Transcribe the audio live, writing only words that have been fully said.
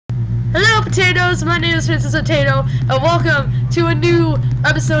Hello potatoes, my name is Princess Potato, and welcome to a new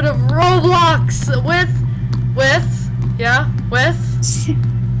episode of Roblox with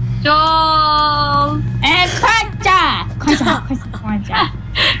Jules and Qwanza.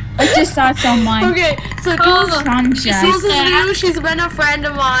 I just saw someone. Okay, so Jules is new. She's been a friend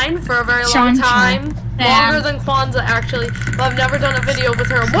of mine for a very long time. Longer than Qwanza, actually. But I've never done a video with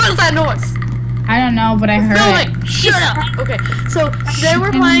her. What is that noise? I don't know, but I heard it. Shut up! Okay, so today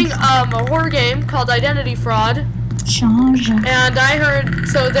we're playing a horror game called Identity Fraud. And I heard,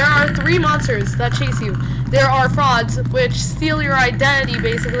 so there are 3 monsters that chase you. There are frauds, which steal your identity,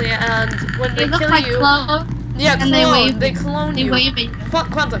 basically, and when they kill you... Yeah, clone. They clone you.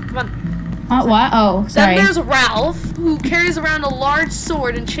 Qwanza, come on. What? Oh, sorry. Then there's Ralph, who carries around a large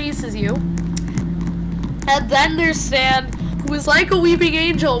sword and chases you. And then there's Stan, who is like a weeping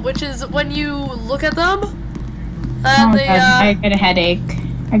angel, which is when you look at them, and I got a headache.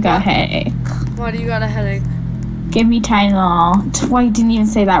 I got a headache. Why do you got a headache? Give me Tylenol. Why didn't even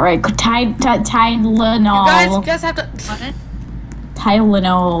say that right? Tylenol. You guys have to. What?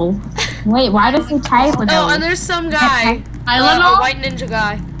 Tylenol. Wait, why does it say Tylenol? Oh, and there's some guy. Tylenol? A white ninja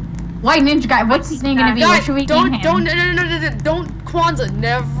guy. White ninja guy. What's his name gonna be? Guys, don't, Qwanza,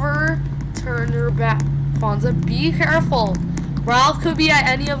 never turn your back. Qwanza, be careful. Ralph could be at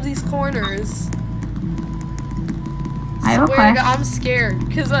any of these corners. I swear to God, I'm scared.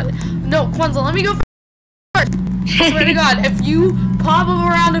 No, Qwanza, let me go first. I swear to God, if you pop up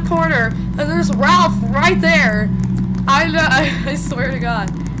around a corner and there's Ralph right there, I swear to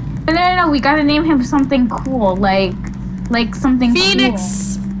God. No, we gotta name him something cool, like something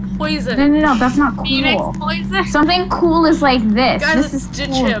Phoenix cool. Poison. No, that's not cool. Phoenix Poison? Something cool is like this. Guys, this is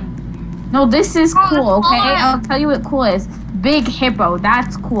ditch cool. him. No, this is cool, okay? Cool. I'll tell you what cool is. Big Hippo,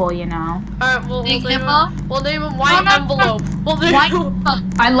 that's cool, you know. Alright, we'll name him White Envelope.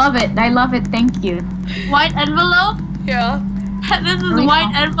 I love it, thank you. White Envelope? Yeah. This is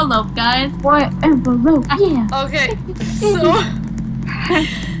White Envelope, guys. White Envelope, yeah. Okay,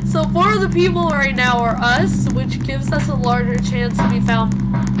 so 4 of the people right now are us, which gives us a larger chance to be found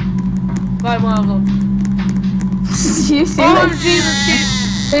by one of them. You see Jesus,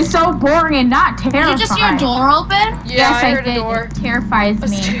 it's so boring and not terrifying. Did you just hear a door open? Yeah, yes, I heard did. a door. It terrifies I'm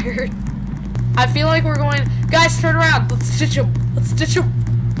me. scared. I feel like we're going. Guys, turn around. Let's ditch him.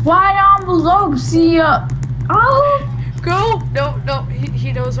 White envelope, see ya. Oh. Go. No.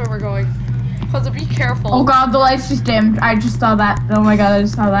 He knows where we're going. Qwanza, be careful. Oh God, the lights just dimmed. I just saw that. Oh my God, I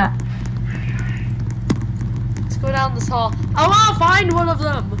just saw that. Let's go down this hall. I want to find one of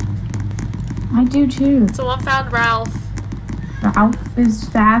them. I do too. Someone found Ralph. Ralph is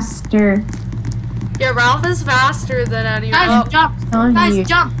faster. Yeah, Ralph is faster than anyone. Guys,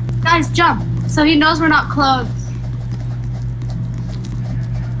 jump. Guys, jump. So he knows we're not clones.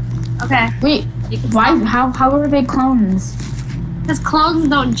 Okay. Wait, why? How are they clones? Because clones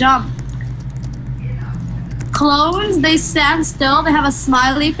don't jump. Clones, they stand still. They have a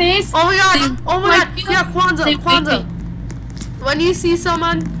smiley face. Oh my God. Yeah, Qwanza. When you see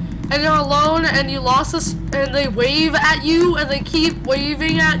someone and they're alone and you lost us and they wave at you and they keep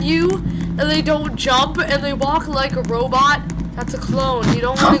waving at you and they don't jump and they walk like a robot, that's a clone. You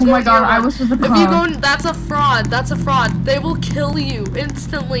don't want to go. Oh my God, I was with a clone. If you go, that's a fraud. They will kill you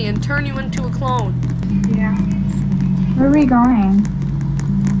instantly and turn you into a clone. Yeah. Where are we going?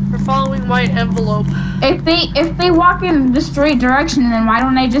 We're following White Envelope. If they walk in the straight direction, then why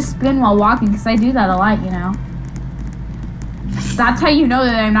don't I just spin while walking? Because I do that a lot, you know. That's how you know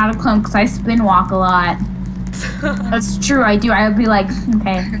that I'm not a clone, because I spin walk a lot. That's true, I do. I'll be like,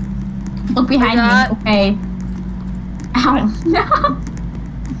 okay. Look behind me, okay. Ow. No.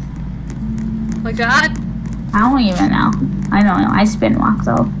 Like that? I don't even know. I don't know. I spin walk,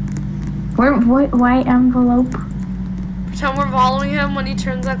 though. What White Envelope? Pretend we're following him when he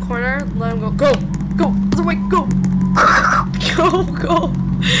turns that corner. Let him go. Go! Other way, go! Go!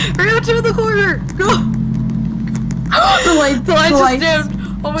 Hurry up to the corner! Go! The light just dimmed.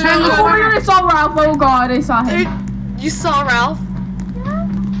 Oh my God. I saw Ralph. Oh God, I saw him. You saw Ralph?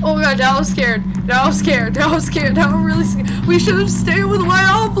 Yeah. Oh my God, now I'm scared. Now I'm really scared. We should have stayed with White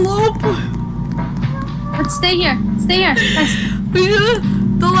Envelope. Let's stay here. Guys. We should.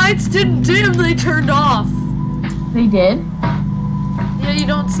 The lights didn't dim, they turned off. They did? Yeah, you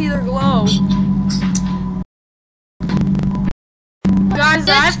don't see their glow. Guys,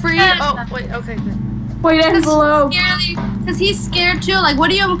 that's free. Oh, wait, okay, good. White Envelope. Because he's scared too. Like, what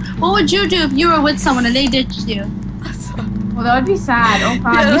would you do if you were with someone and they ditched you? Well, that would be sad. Oh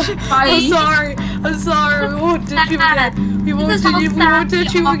God, yeah. you should probably... I'm sorry. We won't ditch you again. We won't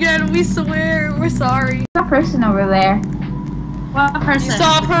ditch you again. We swear. We're sorry. There's a person over there. What person? You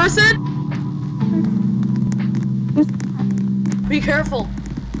saw a person? Be careful.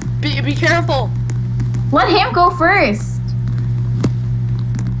 Be careful. Let him go first.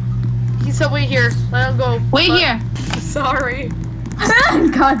 He said wait here. Let him go. Wait here. Sorry.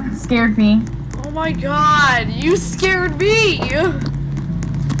 God, it scared me. Oh my god, you scared me.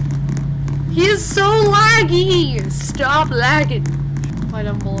 He is so laggy. Stop lagging. Right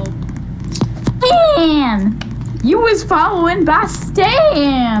down below. Stan! You was following by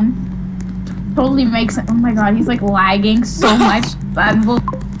Stan! Totally makes it. Oh my god, he's like lagging so much.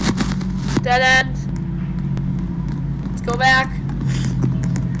 Dead end. Let's go back.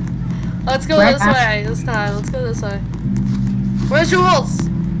 Let's go Right this back. way this time. Let's go this way. Where's Jules?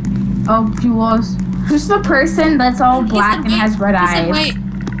 Oh, Jules. Who's the person that's all black and has red eyes? Wait.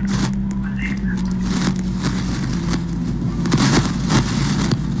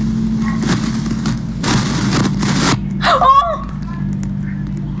 Oh!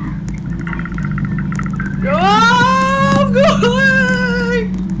 Oh, good!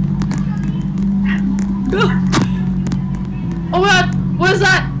 Oh my god, what is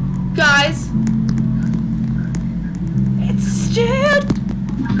that? Guys. It's Stan.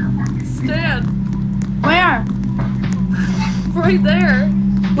 Stan. Where? Right there.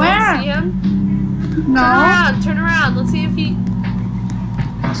 You Where? wanna see him? No. Turn around. Let's see if he...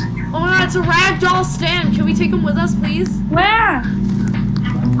 Oh my god, it's a ragdoll Stan. Can we take him with us, please? Where?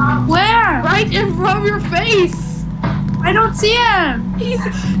 Where? Right in front of your face. I don't see him. He's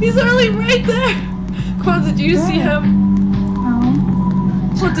literally right there. Qwanza, do you see him? No.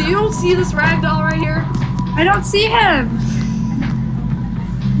 Well, do you don't see this ragdoll right here? I don't see him.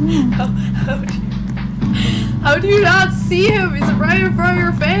 How do you not see him? He's right in front of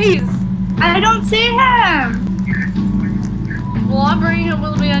your face. I don't see him. Well, I'm bringing him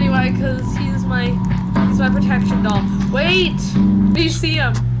with me anyway because he's my protection doll. Wait, do you see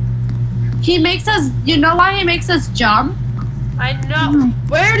him? He makes us. You know why he makes us jump? I know.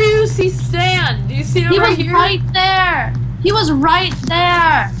 Where do you see Stan? Do you see him He right was here? right there. He was right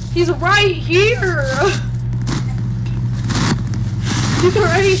there. He's right here. He's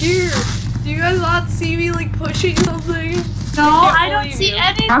right here. Do you guys not see me like pushing something? No, I don't believe see you.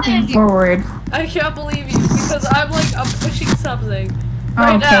 Walking anything. forward. I can't believe you because I'm pushing something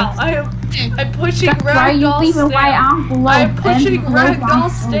right Okay. now. I'm pushing Why are you ragdoll leaving white Stan. envelope? I'm pushing envelope ragdoll on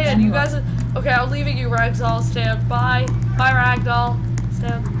Stan. You envelope? guys are okay. I'm leaving you ragdoll Stan. Bye, bye ragdoll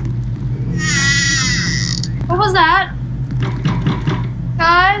Stan. What was that?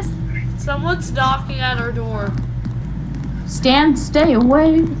 Guys? Someone's knocking at our door. Stan, stay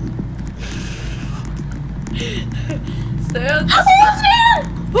away. Stan. Oh, Stan!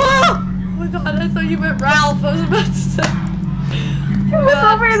 Oh my god! I thought you meant Ralph. I was about to say. He was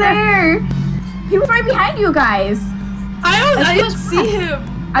over there. He was right behind you guys. I didn't see him.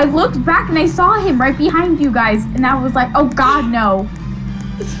 I looked back and I saw him right behind you guys, and I was like, oh god, no.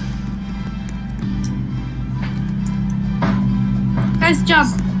 Guys,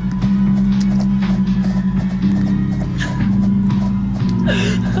 jump.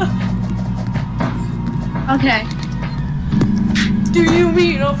 Okay. Do you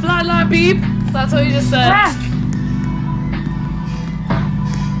mean a flatline beep? That's what you just said. Yeah.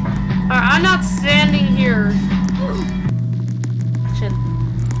 Alright, I'm not standing here.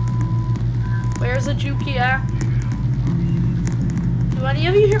 Where's the Juki at? Do any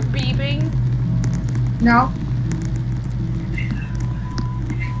of you hear beeping? No.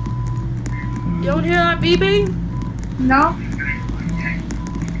 You don't hear that beeping? No.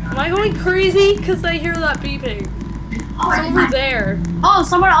 Am I going crazy? Because I hear that beeping. It's over there. Oh,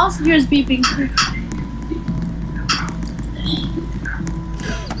 someone else hears beeping.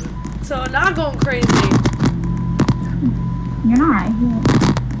 So I'm not going crazy. You're not.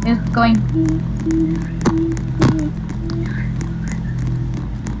 It's going.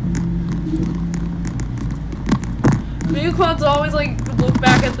 Me and Qwanza always look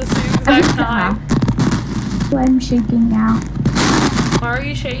back at the same exact time. So I'm shaking now. Why are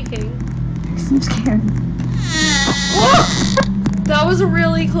you shaking? Because I'm scared. Whoa! That was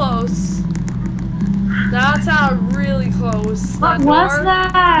really close. That sounded really close. What That was door,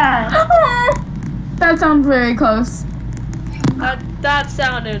 that? That sounds very close. That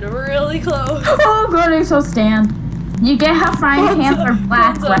sounded really close. Oh god, I saw Stan. You get how frying pans are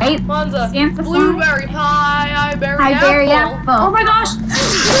black, Qwanza, right? Qwanza, Stan's the blueberry pie, I berry I apple. berry apple. Oh my gosh!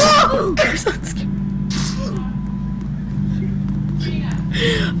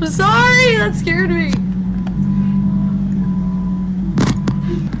 I'm sorry, that scared me.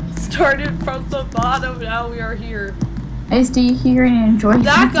 Started from the bottom, now we are here. I stay here and enjoy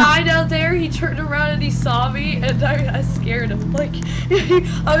that guy down there, he turned around and he saw me, and I scared him. Like,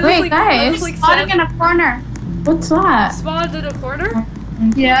 Wait, guys, spotting in a corner. What's that? Spawned in a corner?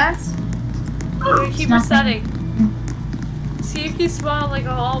 Yes. Okay, keep resetting. See if you spawn like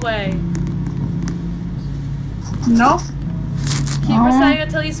a hallway. Nope. Keep resetting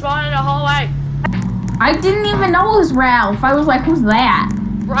until you spawn in a hallway. I didn't even know it was Ralph. I was like, who's that?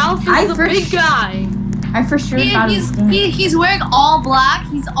 Ralph is the big guy. I for sure thought it was him. He's wearing all black.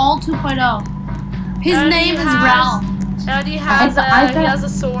 He's all 2.0. His name is Ralph. And he has a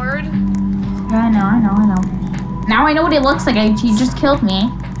sword. Yeah, I know. Now I know what it looks like. He just killed me.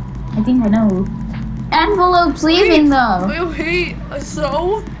 I think I know. Envelope's leaving though. Wait.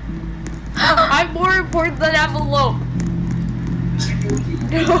 So? I'm more important than envelope.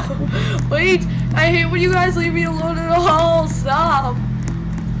 No. Wait. I hate when you guys leave me alone in the hall. Stop.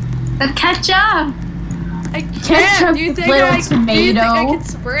 Then catch up. I can't. Ketchup, Do you think I can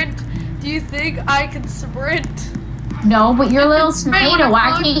sprint? Do you think I can sprint? No, but you're a little tomato.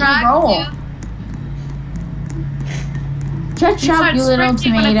 Why can't you roll? Ketchup, you little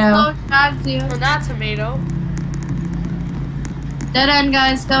tomato. Well, not tomato. Dead end,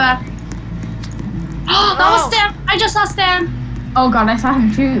 guys. Go back. Oh, that was Stan. I just saw Stan. Oh god, I saw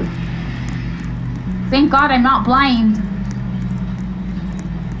him too. Thank God I'm not blind.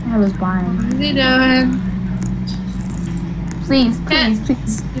 I was blind. What is he doing? Please.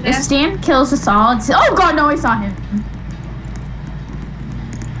 If Stan kills us all, it's... Oh god, no, I saw him.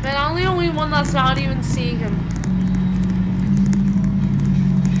 Man, I'm the only one that's not even seeing him.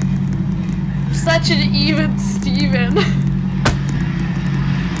 Such an even Steven.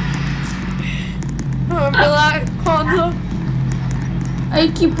 Remember that, Qwanza? I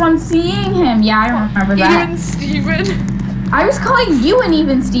keep on seeing him. Yeah, I remember that. Even Steven. I was calling you an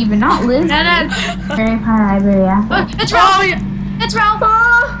even Steven, not Liz. Very library. It's Ralph. Oh, yeah. It's Ralph.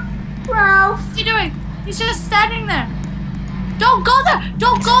 Ralph. What's he doing? He's just standing there. Don't go there.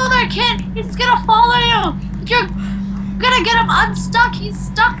 Don't go there, kid. He's gonna follow you. You're gonna get him unstuck. He's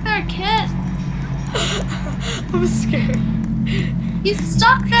stuck there, kid. I'm scared. He's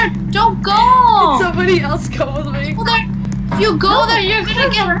stuck there. Don't go. Can somebody else go with me? If you go there, you're gonna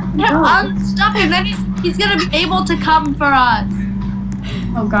get him unstuck, and then he's gonna be able to come for us.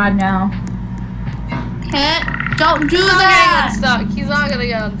 Oh god, no. Kid, don't do that. He's not gonna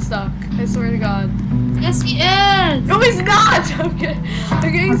get unstuck. I swear to God. Yes, he is. No, he's not. I'm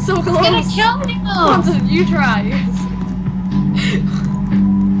getting so close. He's gonna kill you. Qwanza, you try.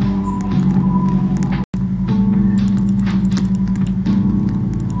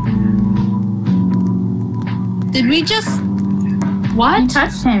 Did we just... What? You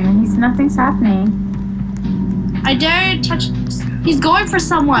touched him and nothing's happening. I dare touch... He's going for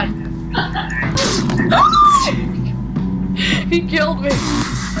someone. He killed me.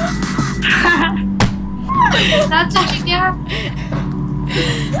 That's what you get.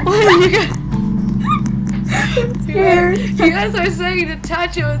 You guys are saying to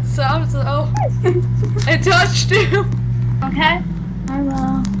touch him and stuff, so I touched him. Okay. I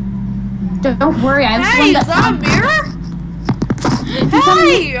will. Don't worry, Hey, is that a mirror?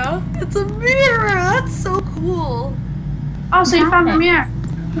 Hey! It's a mirror! That's so cool. Oh, so you found the mirror.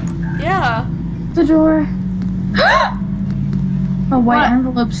 Yeah. The door. A white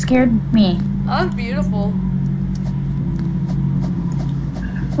envelope scared me. That was beautiful.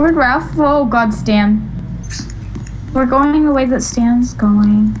 Where'd Ralph? Oh god, Stan. We're going the way that Stan's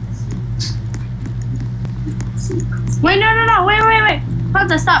going. Wait, no. Wait.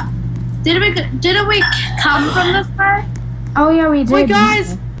 Qwanza, stop. Didn't we come from this way? Oh yeah, we did. Wait,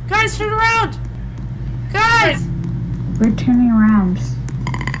 guys! Guys, turn around! Guys! We're turning around.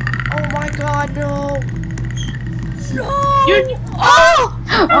 Oh my god, no! No!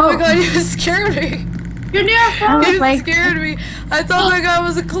 Oh my god, you scared me! You're near a phone! You scared me! I thought that guy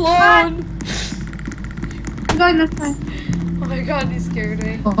was a clone! I'm going this way. Oh my god, you scared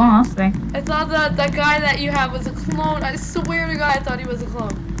me. Hold on, this way. I thought that guy that you have was a clone. I swear to God, I thought he was a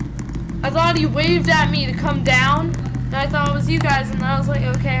clone. I thought he waved at me to come down, and I thought it was you guys, and I was like,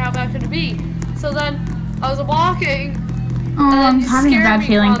 okay, how bad could it be? So then, I was walking, Oh, I'm having a bad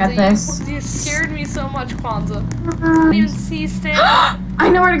feeling about this. You scared me so much, Qwanza. I didn't even see Stan. I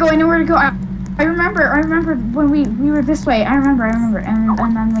know where to go, I remember when we were this way. I remember. And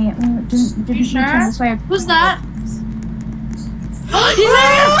then we didn't turn this way. Who's that? He's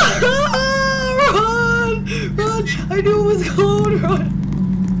there! Run! I knew it was clone, run!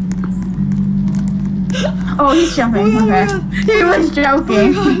 Oh, he's jumping. Oh okay. He was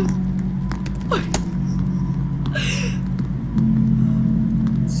joking.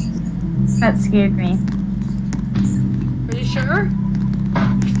 That scared me. sure?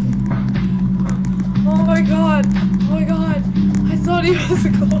 Oh my god. Oh my god. I thought he was a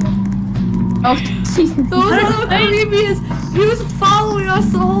clone. Oh, Those are the previous. He was following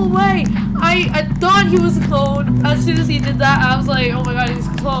us the whole way. I thought he was a clone. As soon as he did that, I was like, oh my god, he's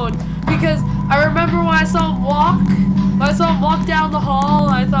a clone. Because I remember when I saw him walk. When I saw him walk down the hall,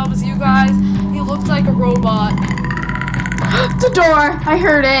 I thought it was you guys. He looked like a robot. The door. I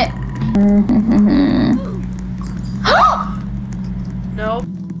heard it. Nope.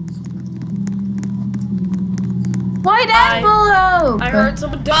 White envelope. I heard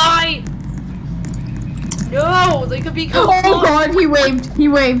someone die. No, they could be. Oh god, he waved. He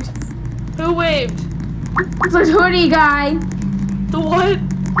waved. Who waved? The hoodie guy. The what?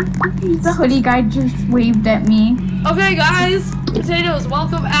 The hoodie guy just waved at me. Okay, guys. Potatoes,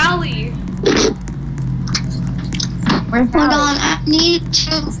 welcome Allie. Where's Hold Allie? on, I need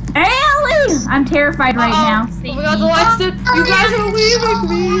to. Allie! I'm terrified right now. Oh my god, the lights did. You guys are leaving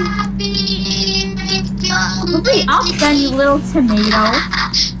me. Okay, I'll send you, little tomato.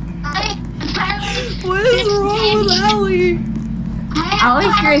 What is wrong with Allie?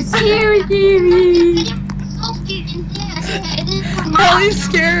 Allie's here, TV. Allie's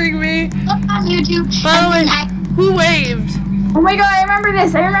scaring me. On YouTube. By the way, who waved? Oh my god, I remember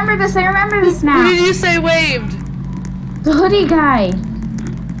this. I remember this. I remember this Who now. did you say waved? The hoodie guy.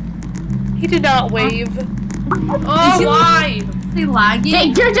 He did not wave. Oh, why? Is he lagging?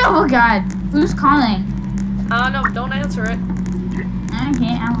 Hey, Daredevil God. Who's calling? I don't know. Don't answer it.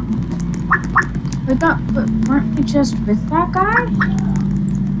 Okay, but weren't we just with that guy?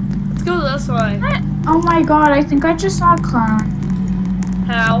 Let's go this way. Oh my god, I think I just saw a clone.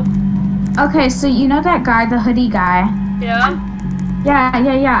 How? Okay, so you know that guy, the hoodie guy? Yeah?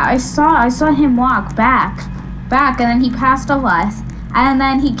 Yeah. I saw him walk back, and then he passed us, and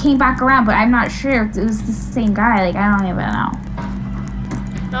then he came back around, but I'm not sure if it was the same guy. Like, I don't even know.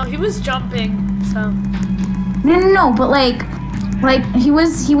 No, he was jumping, so. No, but like he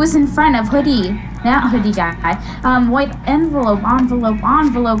was in front of hoodie, not hoodie guy. White envelope.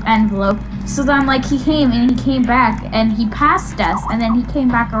 So then like he came back and he passed us, and then he came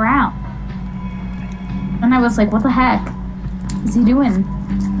back around. And I was like, what the heck is he doing?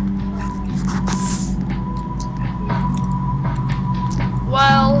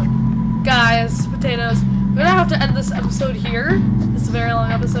 Well, guys, potatoes, we're gonna have to end this episode here. It's a very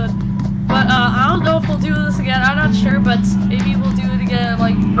long episode. But I don't know if we'll do this again. I'm not sure, but maybe we'll do it again.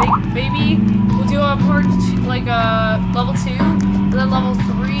 Like maybe we'll do a part like level 2, and then level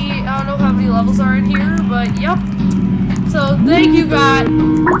 3. I don't know how many levels are in here, but yep. So thank you guys.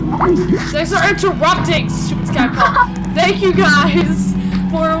 Thanks for interrupting, stupid scat call. Thank you guys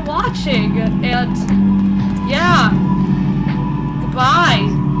for watching, and yeah, goodbye.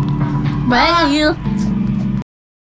 Bye.